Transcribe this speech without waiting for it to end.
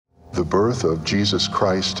The birth of Jesus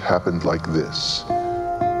Christ happened like this.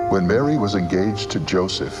 When Mary was engaged to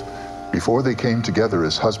Joseph, before they came together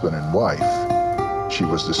as husband and wife, she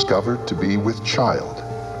was discovered to be with child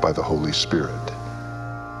by the Holy Spirit.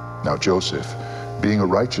 Now Joseph, being a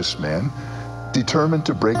righteous man, determined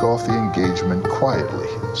to break off the engagement quietly,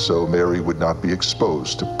 so Mary would not be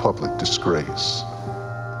exposed to public disgrace.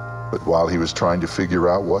 But while he was trying to figure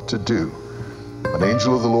out what to do, an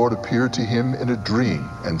angel of the Lord appeared to him in a dream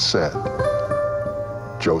and said,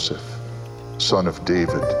 "Joseph, son of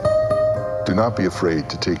David, do not be afraid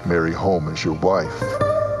to take Mary home as your wife,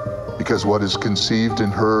 because what is conceived in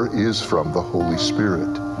her is from the Holy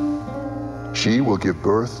Spirit. She will give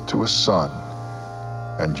birth to a son,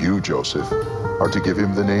 and you, Joseph, are to give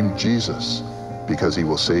him the name Jesus, because he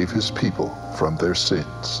will save his people from their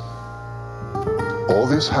sins." All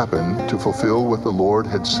this happened to fulfill what the Lord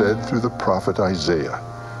had said through the prophet Isaiah.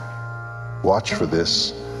 "Watch for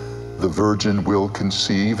this. The virgin will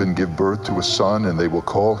conceive and give birth to a son, and they will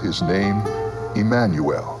call his name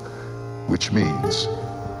Emmanuel," which means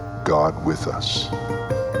God with us.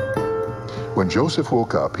 When Joseph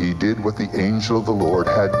woke up, he did what the angel of the Lord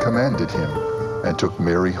had commanded him and took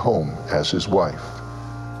Mary home as his wife.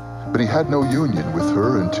 But he had no union with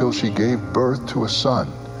her until she gave birth to a son,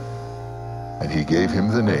 and he gave him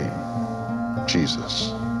the name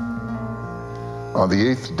Jesus. On the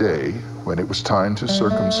 8th day, when it was time to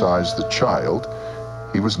circumcise the child,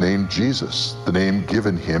 he was named Jesus, the name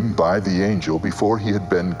given him by the angel before he had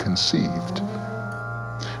been conceived.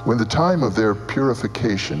 When the time of their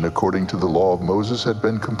purification according to the law of Moses had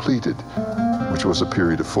been completed, which was a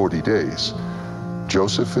period of 40 days,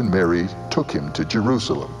 Joseph and Mary took him to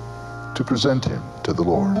Jerusalem to present him to the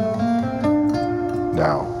Lord.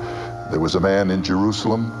 Now, there was a man in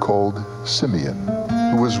Jerusalem called Simeon,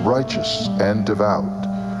 who was righteous and devout.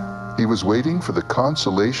 He was waiting for the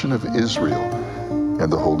consolation of Israel,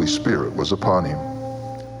 and the Holy Spirit was upon him.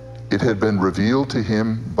 It had been revealed to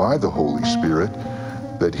him by the Holy Spirit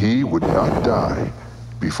that he would not die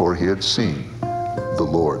before he had seen the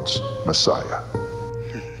Lord's Messiah.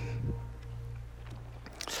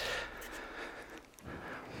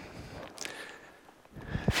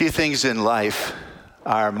 Few things in life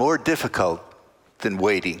are more difficult than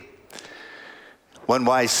waiting. One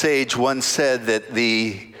wise sage once said that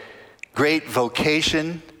the great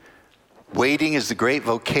vocation, waiting is the great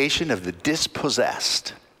vocation of the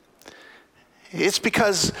dispossessed. It's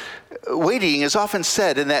because waiting is often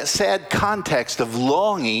said in that sad context of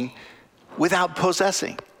longing without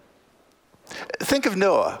possessing. Think of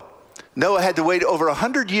Noah. Noah had to wait over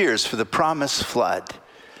 100 years for the promised flood.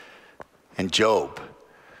 And Job,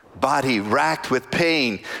 body racked with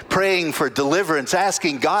pain, praying for deliverance,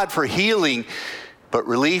 asking God for healing, but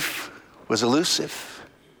relief was elusive.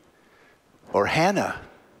 Or Hannah,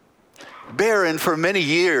 barren for many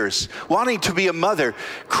years, wanting to be a mother,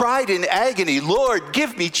 cried in agony, "Lord,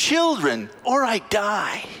 give me children or I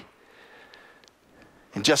die."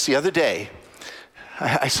 And just the other day,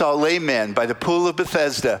 I saw a lame man by the pool of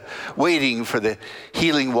Bethesda waiting for the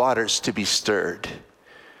healing waters to be stirred.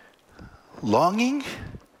 Longing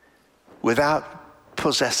without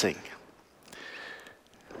possessing.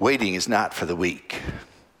 Waiting is not for the weak.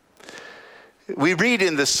 We read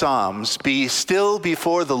in the Psalms, "Be still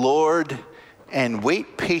before the Lord and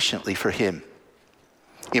wait patiently for him."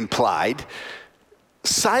 Implied,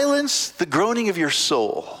 silence the groaning of your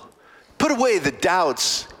soul. Put away the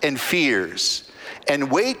doubts and fears and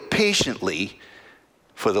wait patiently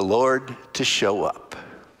for the Lord to show up.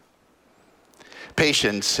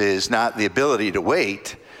 Patience is not the ability to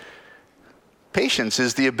wait. Patience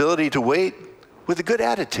is the ability to wait with a good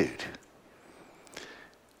attitude.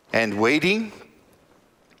 And waiting's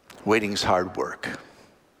hard work.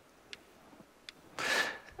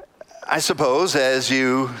 I suppose as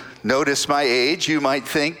you notice my age, you might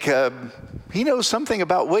think, he knows something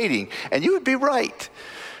about waiting, and you would be right.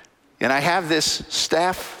 And I have this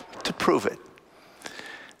staff to prove it.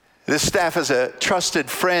 This staff is a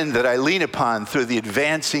trusted friend that I lean upon through the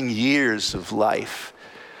advancing years of life.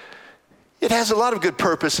 It has a lot of good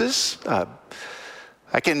purposes.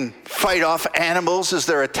 I can fight off animals as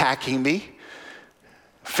they're attacking me,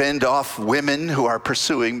 fend off women who are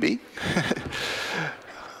pursuing me,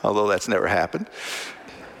 although that's never happened.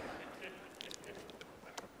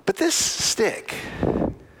 But this stick,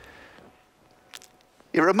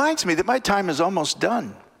 it reminds me that my time is almost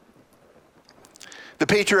done. The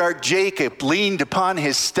patriarch Jacob leaned upon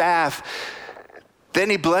his staff, then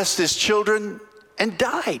he blessed his children and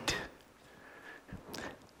died.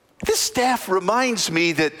 This staff reminds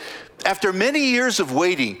me that after many years of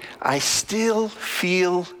waiting, I still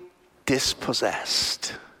feel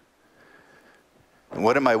dispossessed. And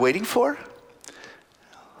what am I waiting for?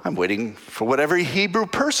 I'm waiting for what every Hebrew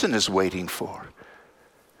person is waiting for.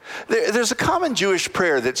 There's a common Jewish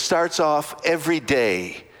prayer that starts off every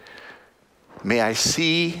day. May I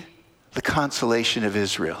see the consolation of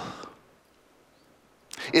Israel.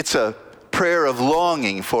 It's a prayer of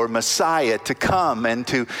longing for Messiah to come and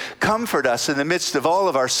to comfort us in the midst of all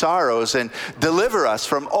of our sorrows and deliver us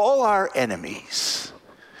from all our enemies.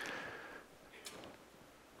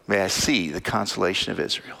 May I see the consolation of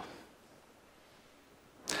Israel.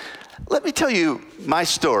 Let me tell you my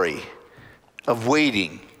story of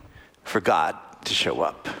waiting for God to show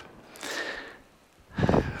up.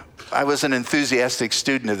 I was an enthusiastic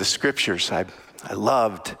student of the scriptures. I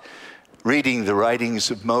loved reading the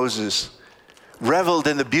writings of Moses, reveled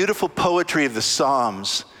in the beautiful poetry of the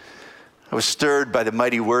Psalms. I was stirred by the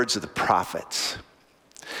mighty words of the prophets.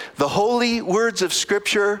 The holy words of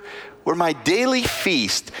Scripture were my daily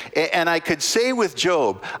feast, and I could say with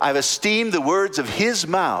Job, I've esteemed the words of his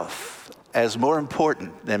mouth as more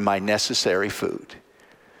important than my necessary food.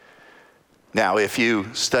 Now, if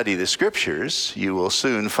you study the Scriptures, you will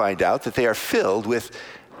soon find out that they are filled with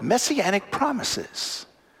messianic promises.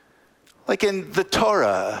 Like in the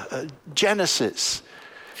Torah, Genesis,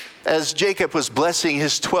 as Jacob was blessing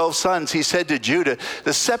his 12 sons, he said to Judah,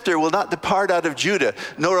 the scepter will not depart out of Judah,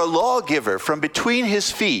 nor a lawgiver from between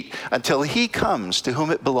his feet until he comes to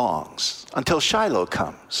whom it belongs, until Shiloh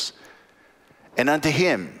comes. And unto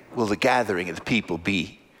him will the gathering of the people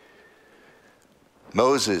be.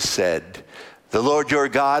 Moses said, the Lord your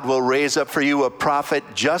God will raise up for you a prophet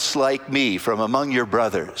just like me from among your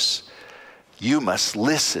brothers. You must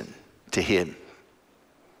listen to him.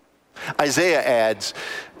 Isaiah adds,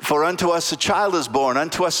 for unto us a child is born,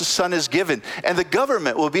 unto us a son is given, and the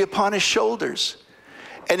government will be upon his shoulders.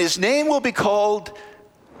 And his name will be called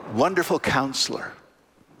Wonderful Counselor,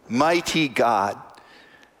 Mighty God,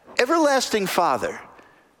 Everlasting Father,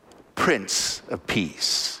 Prince of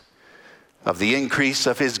Peace. Of the increase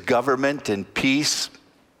of his government and peace,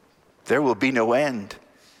 there will be no end.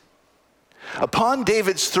 Upon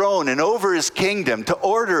David's throne and over his kingdom, to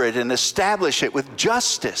order it and establish it with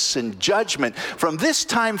justice and judgment from this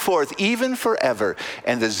time forth, even forever.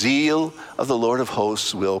 And the zeal of the Lord of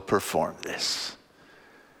hosts will perform this.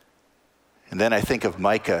 And then I think of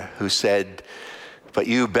Micah, who said, but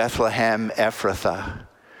you, Bethlehem Ephrathah,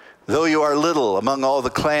 though you are little among all the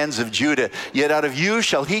clans of Judah, yet out of you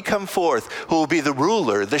shall he come forth, who will be the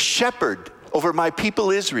ruler, the shepherd over my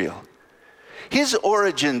people Israel. His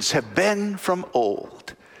origins have been from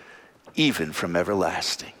old, even from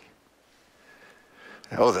everlasting.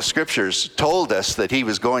 Oh, the scriptures told us that he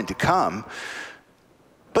was going to come,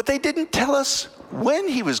 but they didn't tell us when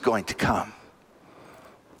he was going to come.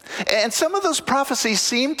 And some of those prophecies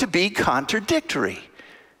seem to be contradictory,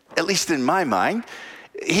 at least in my mind.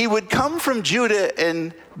 He would come from Judah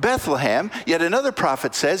and Bethlehem, yet another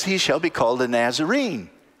prophet says he shall be called a Nazarene.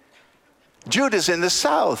 Judah's in the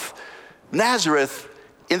south, Nazareth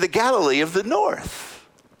in the Galilee of the north.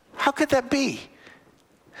 How could that be?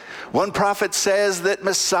 One prophet says that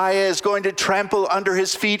Messiah is going to trample under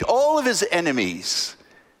his feet all of his enemies.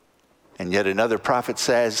 And yet another prophet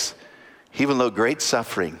says he will know great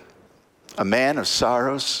suffering, a man of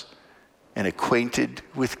sorrows and acquainted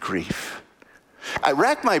with grief. I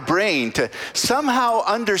racked my brain to somehow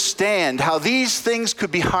understand how these things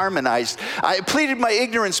could be harmonized. I pleaded my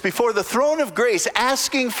ignorance before the throne of grace,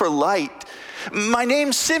 asking for light. My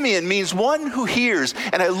name, Simeon, means one who hears,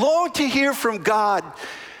 and I long to hear from God,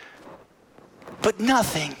 but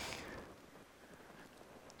nothing.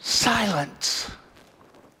 Silence.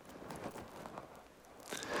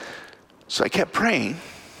 So I kept praying.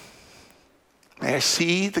 May I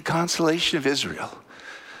see the consolation of Israel?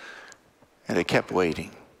 And I kept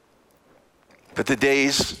waiting. But the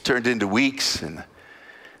days turned into weeks, and the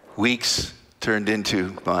weeks turned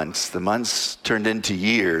into months. The months turned into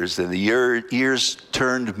years, and the years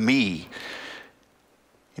turned me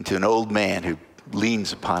into an old man who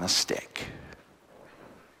leans upon a stick.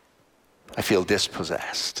 I feel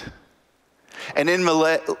dispossessed. And in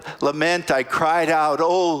lament, I cried out,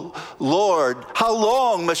 "Oh Lord, how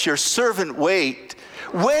long must your servant wait?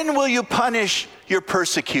 When will you punish your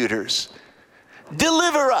persecutors?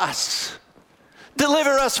 Deliver us.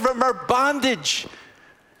 Deliver us from our bondage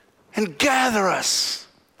and gather us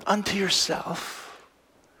unto yourself."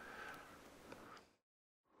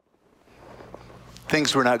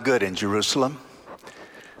 Things were not good in Jerusalem.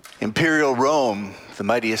 Imperial Rome, the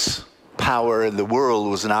mightiest power in the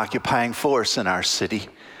world, was an occupying force in our city.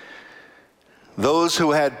 Those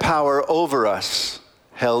who had power over us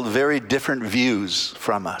held very different views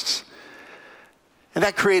from us. And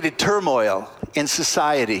that created turmoil in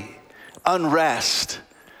society, unrest,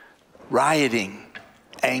 rioting,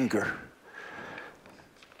 anger.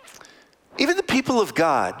 Even the people of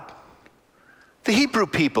God, the Hebrew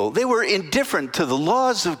people, they were indifferent to the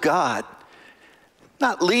laws of God,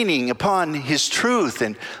 not leaning upon his truth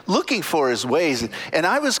and looking for his ways. And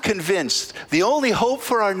I was convinced the only hope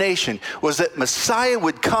for our nation was that Messiah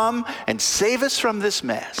would come and save us from this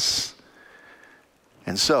mess.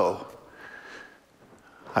 And so,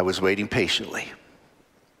 I was waiting patiently.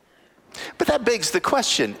 But that begs the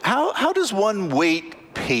question, how does one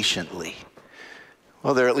wait patiently?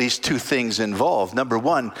 Well, there are at least two things involved. Number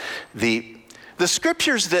one, the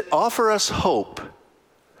scriptures that offer us hope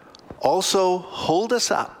also hold us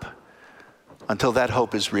up until that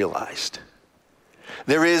hope is realized.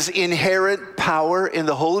 There is inherent power in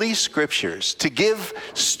the Holy Scriptures to give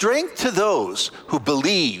strength to those who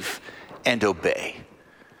believe and obey.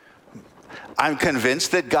 I'm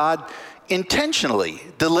convinced that God intentionally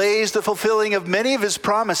delays the fulfilling of many of his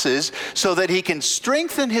promises so that he can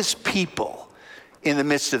strengthen his people in the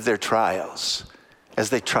midst of their trials as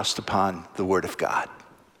they trust upon the word of God.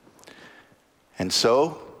 And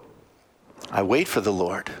so, I wait for the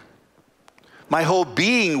Lord. My whole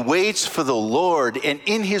being waits for the Lord, and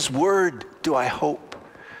in his word do I hope.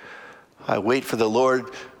 I wait for the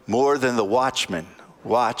Lord more than the watchmen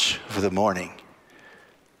watch for the morning.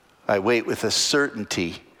 I wait with a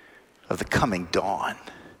certainty of the coming dawn.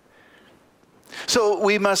 So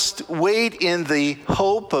we must wait in the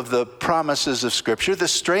hope of the promises of Scripture, the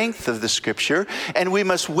strength of the Scripture, and we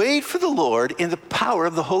must wait for the Lord in the power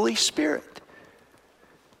of the Holy Spirit.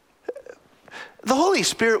 The Holy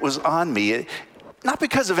Spirit was on me, not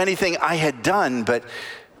because of anything I had done, but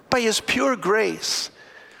by his pure grace.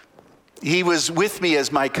 He was with me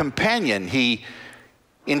as my companion. He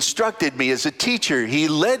instructed me as a teacher. He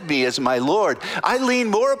led me as my Lord. I lean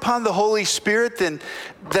more upon the Holy Spirit than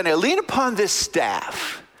I lean upon this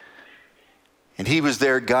staff. And he was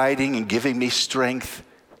there guiding and giving me strength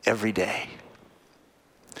every day.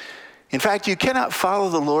 In fact, you cannot follow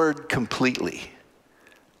the Lord completely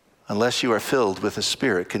unless you are filled with the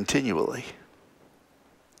Spirit continually.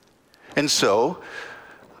 And so,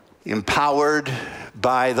 empowered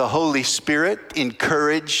by the Holy Spirit,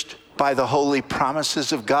 encouraged by the holy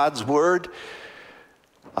promises of God's word,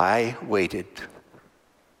 I waited.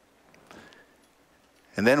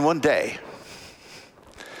 And then one day,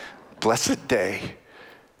 blessed day,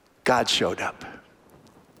 God showed up.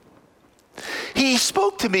 He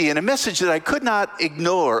spoke to me in a message that I could not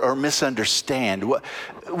ignore or misunderstand.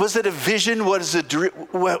 Was it a vision? Was it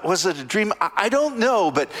a dream? I don't know,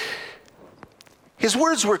 but his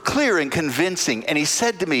words were clear and convincing, and he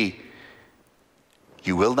said to me,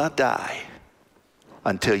 "You will not die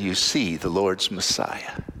until you see the Lord's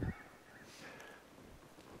Messiah."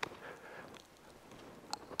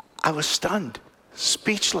 I was stunned,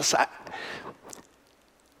 speechless.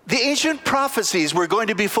 The ancient prophecies were going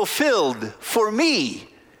to be fulfilled for me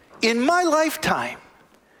in my lifetime.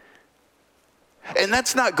 And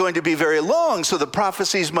that's not going to be very long, so the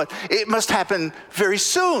prophecies must happen very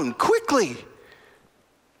soon, quickly.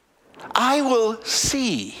 I will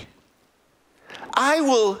see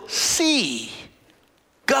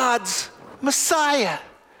God's Messiah.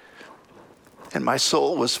 And my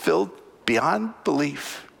soul was filled beyond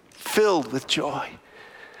belief, filled with joy.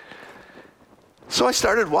 So I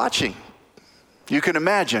started watching. You can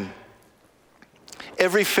imagine.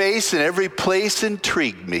 Every face and every place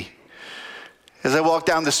intrigued me. As I walked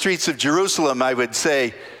down the streets of Jerusalem, I would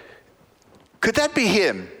say, could that be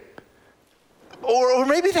him? Or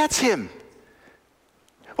maybe that's him.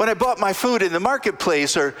 When I bought my food in the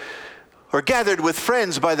marketplace or gathered with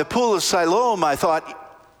friends by the pool of Siloam, I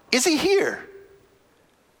thought, is he here?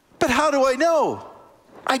 But how do I know?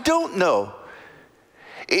 I don't know.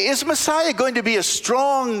 Is Messiah going to be a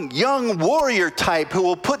strong, young warrior type who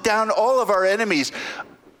will put down all of our enemies?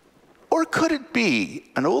 Or could it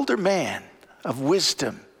be an older man of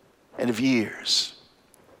wisdom and of years?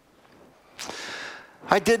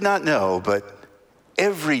 I did not know, but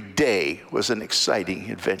every day was an exciting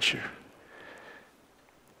adventure.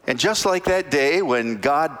 And just like that day when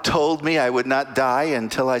God told me I would not die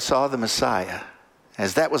until I saw the Messiah,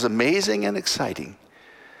 as that was amazing and exciting,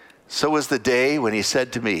 so was the day when he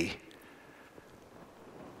said to me,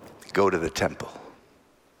 go to the temple.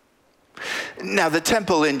 Now, the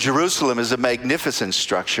temple in Jerusalem is a magnificent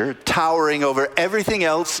structure, towering over everything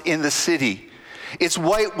else in the city. Its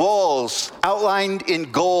white walls, outlined in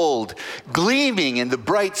gold, gleaming in the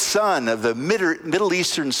bright sun of the Middle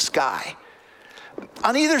Eastern sky.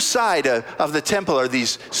 On either side of the temple are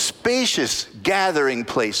these spacious gathering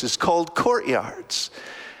places called courtyards.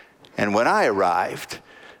 And when I arrived,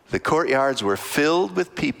 the courtyards were filled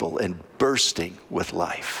with people and bursting with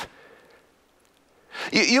life.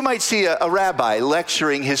 You might see a rabbi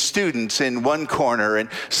lecturing his students in one corner and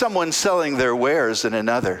someone selling their wares in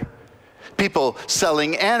another. People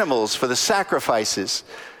selling animals for the sacrifices.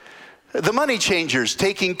 The money changers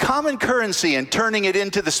taking common currency and turning it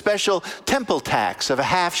into the special temple tax of a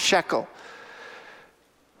half shekel.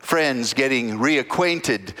 Friends getting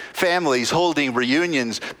reacquainted, families holding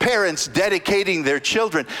reunions, parents dedicating their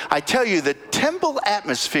children. I tell you, the temple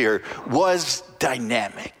atmosphere was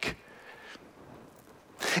dynamic.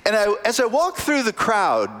 And as I walked through the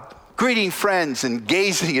crowd, greeting friends and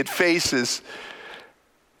gazing at faces,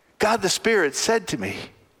 God the Spirit said to me,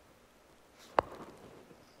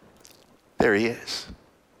 there he is.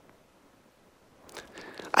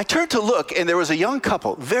 I turned to look, and there was a young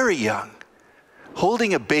couple, very young,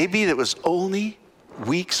 holding a baby that was only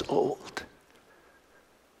weeks old.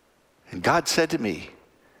 And God said to me,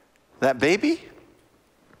 that baby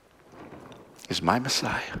is my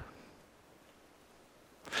Messiah.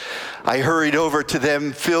 I hurried over to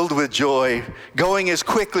them filled with joy, going as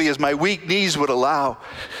quickly as my weak knees would allow.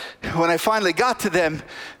 When I finally got to them,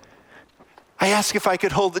 I asked if I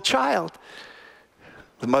could hold the child.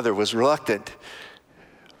 The mother was reluctant,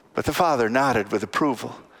 but the father nodded with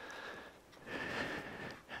approval.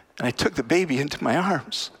 And I took the baby into my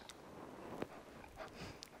arms.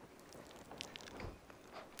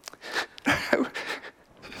 I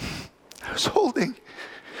was holding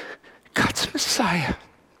God's Messiah,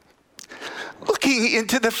 looking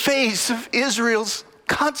into the face of Israel's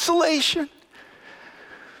consolation.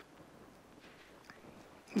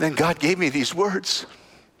 Then God gave me these words.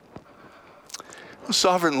 Oh,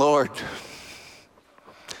 Sovereign Lord,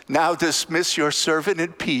 now dismiss your servant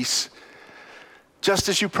in peace, just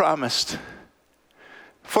as you promised.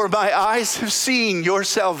 For my eyes have seen your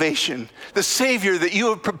salvation, the Savior that you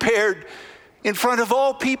have prepared in front of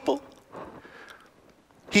all people.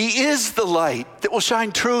 He is the light that will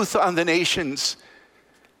shine truth on the nations.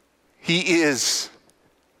 He is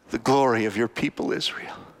the glory of your people,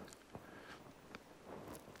 Israel.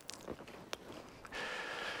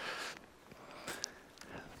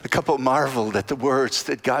 The couple marveled at the words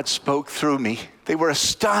that God spoke through me. They were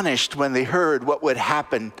astonished when they heard what would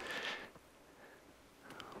happen,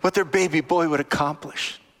 what their baby boy would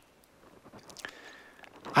accomplish.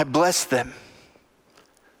 I blessed them,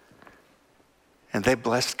 and they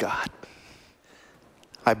blessed God.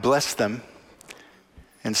 I blessed them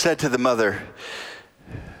and said to the mother,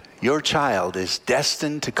 your child is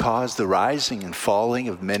destined to cause the rising and falling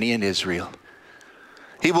of many in Israel.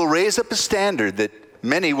 He will raise up a standard that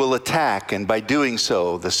many will attack, and by doing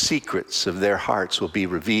so, the secrets of their hearts will be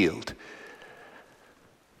revealed.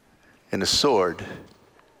 And a sword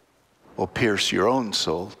will pierce your own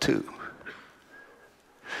soul too.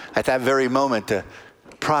 At that very moment, a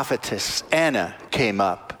prophetess, Anna, came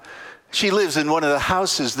up. She lives in one of the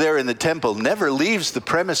houses there in the temple, never leaves the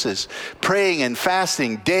premises, praying and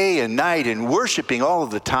fasting day and night and worshiping all of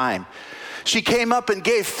the time. She came up and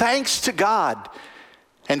gave thanks to God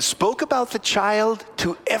and spoke about the child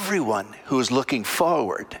to everyone who was looking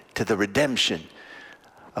forward to the redemption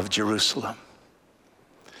of Jerusalem.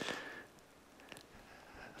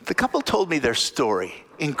 The couple told me their story,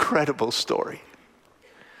 incredible story.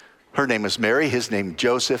 Her name was Mary, his name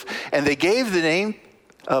Joseph, and they gave the name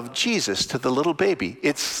of Jesus to the little baby.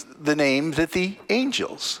 It's the name that the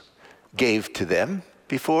angels gave to them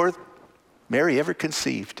before Mary ever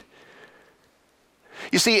conceived.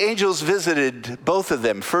 You see, angels visited both of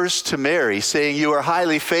them, first to Mary, saying, you are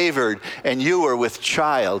highly favored and you are with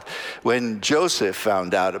child. When Joseph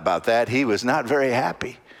found out about that, he was not very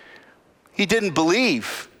happy. He didn't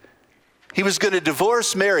believe. He was going to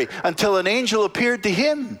divorce Mary until an angel appeared to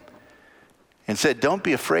him and said, don't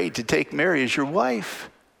be afraid to take Mary as your wife.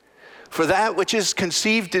 For that which is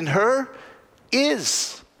conceived in her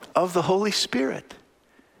is of the Holy Spirit.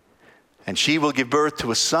 And she will give birth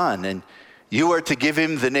to a son, and you are to give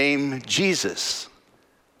him the name Jesus,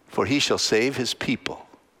 for he shall save his people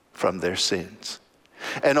from their sins.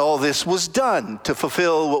 And all this was done to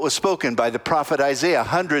fulfill what was spoken by the prophet Isaiah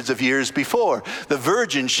hundreds of years before. The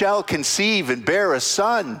virgin shall conceive and bear a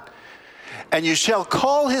son, and you shall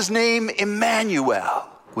call his name Emmanuel,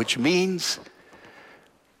 which means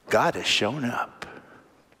God has shown up.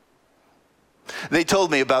 They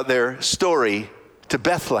told me about their story to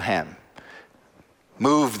Bethlehem.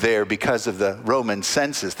 Moved there because of the Roman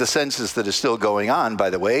census, the census that is still going on, by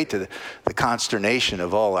the way, to the consternation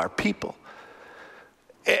of all our people.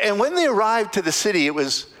 And when they arrived to the city, it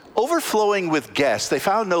was overflowing with guests. They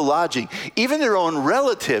found no lodging. Even their own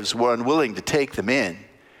relatives were unwilling to take them in.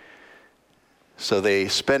 So they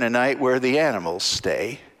spent a night where the animals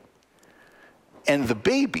stay. And the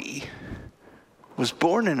baby was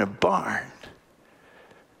born in a barn.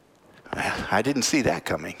 I didn't see that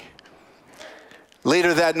coming.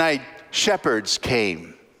 Later that night, shepherds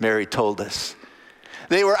came, Mary told us.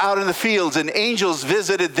 They were out in the fields, and angels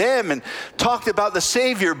visited them and talked about the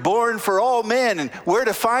Savior born for all men and where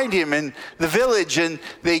to find him in the village. And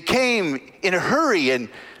they came in a hurry, and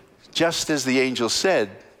just as the angels said,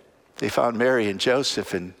 they found Mary and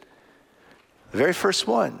Joseph, and the very first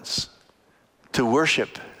ones to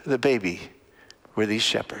worship the baby were these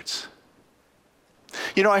shepherds.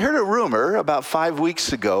 You know, I heard a rumor about 5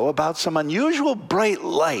 weeks ago about some unusual bright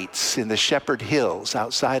lights in the Shepherd Hills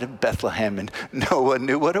outside of Bethlehem, and no one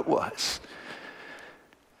knew what it was.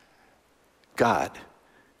 God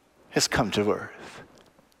has come to earth.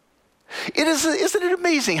 Isn't it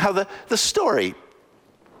amazing how the story,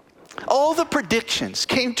 all the predictions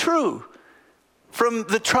came true from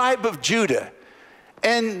the tribe of Judah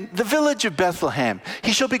and the village of Bethlehem?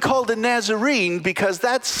 He shall be called a Nazarene because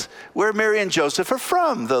that's where Mary and Joseph are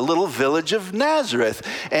from, the little village of Nazareth.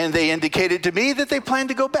 And they indicated to me that they plan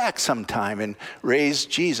to go back sometime and raise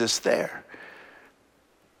Jesus there.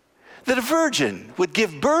 That a virgin would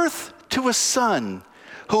give birth to a son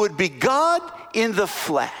who would be God in the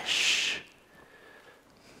flesh.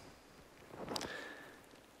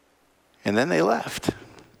 And then they left.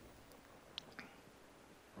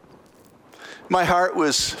 My heart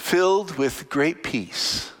was filled with great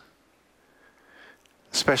peace,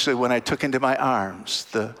 especially when I took into my arms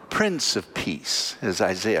the Prince of Peace, as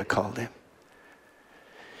Isaiah called him.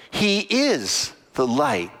 He is the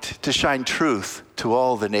light to shine truth to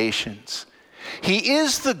all the nations. He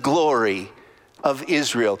is the glory of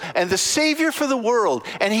Israel and the Savior for the world,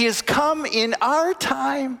 and he has come in our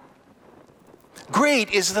time.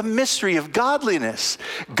 Great is the mystery of godliness.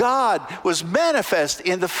 God was manifest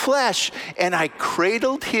in the flesh, and I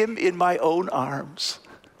cradled him in my own arms.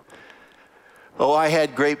 Oh, I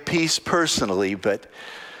had great peace personally, but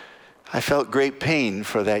I felt great pain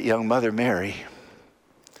for that young mother, Mary.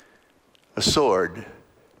 A sword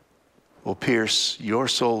will pierce your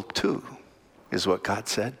soul too, is what God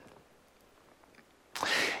said.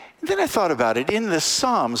 And then I thought about it. In the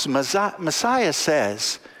Psalms, Messiah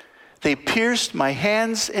says, "They pierced my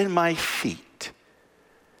hands and my feet."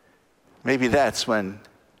 Maybe that's when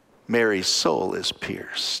Mary's soul is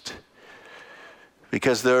pierced.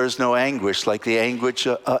 Because there is no anguish like the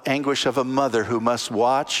anguish of a mother who must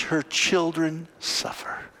watch her children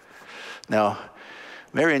suffer. Now,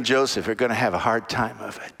 Mary and Joseph are going to have a hard time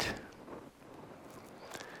of it.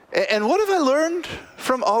 And what have I learned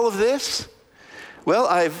from all of this? Well,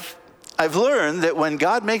 I've learned that when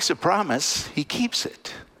God makes a promise, he keeps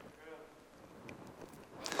it.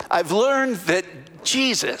 I've learned that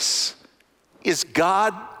Jesus is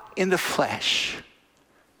God in the flesh.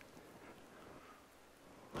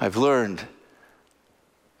 I've learned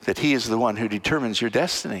that he is the one who determines your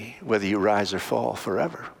destiny, whether you rise or fall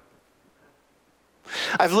forever.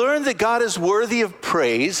 I've learned that God is worthy of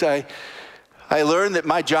praise. I learned that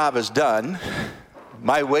my job is done.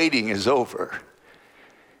 My waiting is over.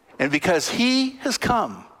 And because he has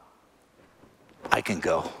come, I can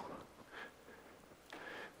go.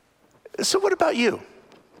 So what about you?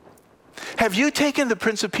 Have you taken the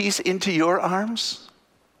Prince of Peace into your arms,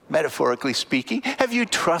 metaphorically speaking? Have you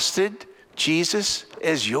trusted Jesus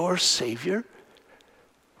as your Savior?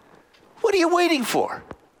 What are you waiting for?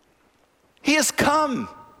 He has come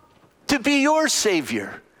to be your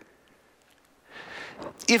Savior.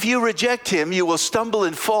 If you reject him, you will stumble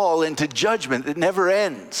and fall into judgment that never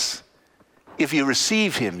ends. If you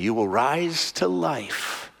receive him, you will rise to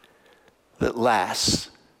life that lasts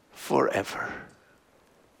forever.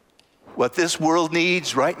 What this world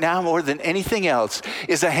needs right now more than anything else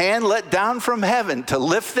is a hand let down from heaven to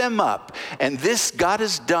lift them up. And this God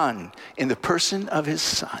has done in the person of his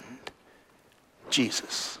Son,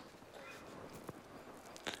 Jesus.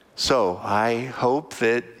 So I hope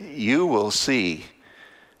that you will see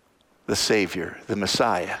the Savior, the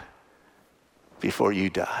Messiah, before you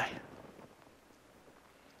die.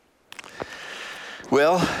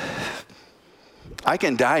 Well, I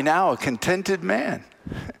can die now a contented man.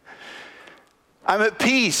 I'm at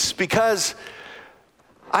peace because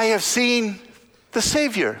I have seen the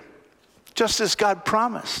Savior, just as God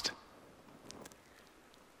promised.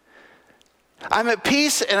 I'm at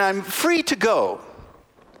peace and I'm free to go.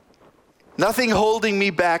 Nothing holding me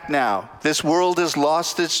back now. This world has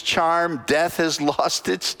lost its charm. Death has lost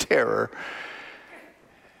its terror.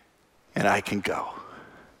 And I can go.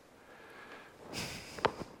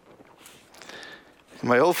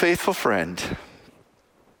 My old faithful friend,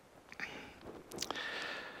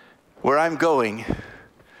 Where I'm going,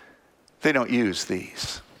 they don't use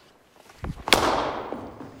these.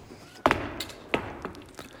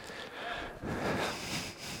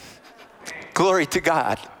 Glory to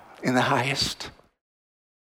God in the highest.